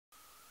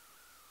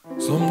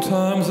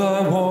Sometimes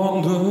I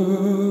wonder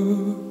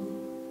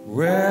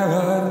where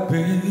I've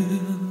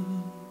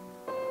been,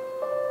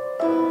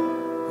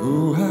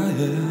 who I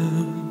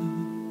am,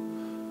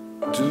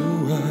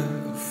 do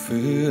I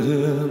fit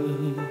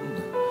in?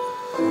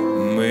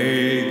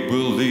 Make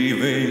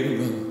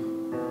believing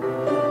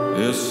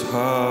is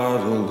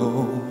hard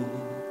alone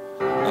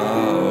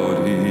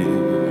out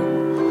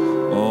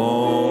here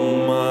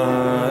on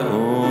my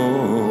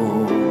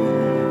own.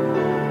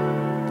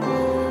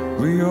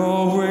 We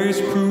always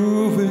proving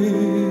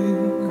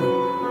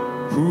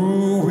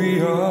who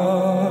we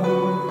are,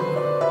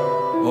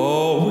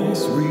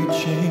 always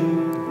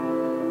reaching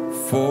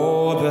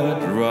for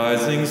that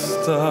rising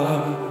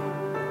star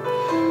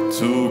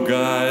to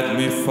guide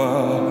me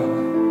far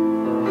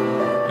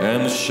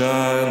and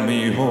shine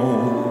me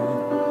home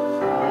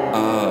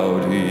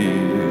out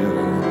here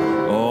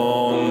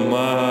on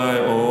my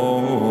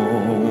own.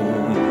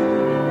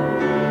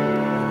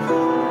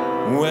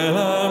 When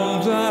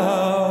I'm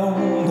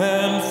down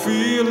and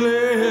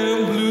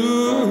feeling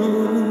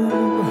blue,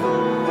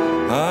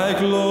 I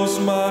close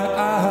my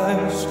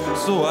eyes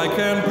so I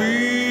can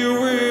be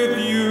with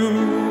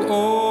you.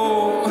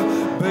 Oh,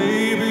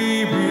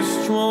 baby, be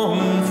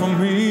strong for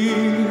me.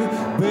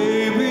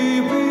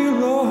 Baby,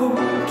 belong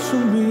to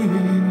me.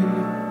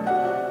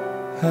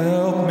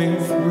 Help me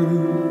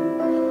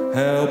through,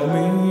 help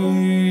me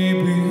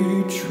be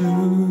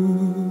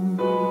true,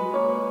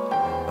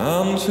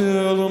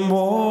 until the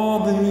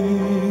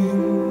morning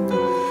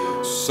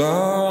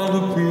sun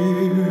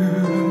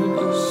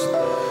appears,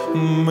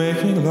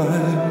 making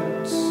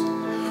lights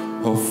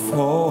of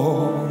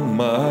all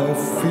my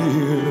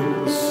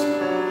fears.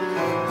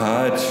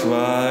 I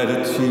try the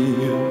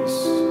tears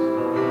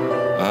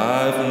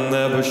I've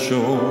never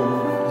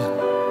shown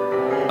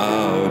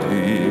out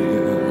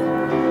here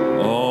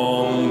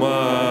on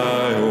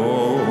my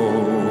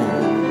own.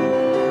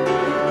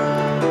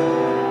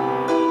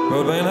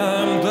 But when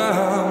I'm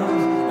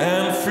down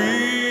and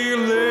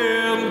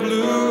feeling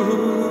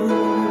blue,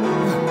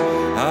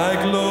 I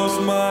close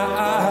my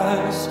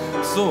eyes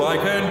so I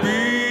can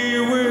be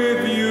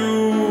with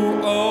you.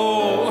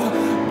 Oh,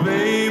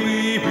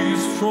 baby, be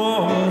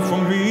strong for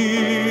me.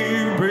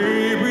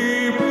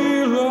 Baby,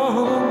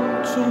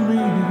 belong to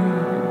me.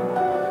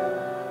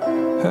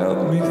 Help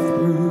me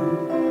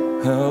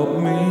through, help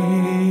me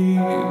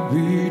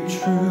be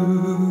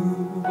true.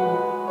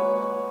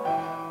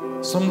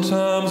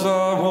 Sometimes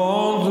I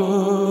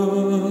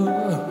wonder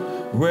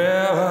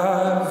where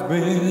I've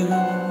been,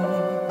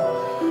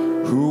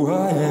 who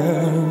I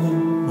am,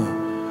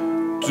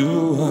 do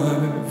I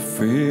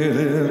fit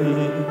in?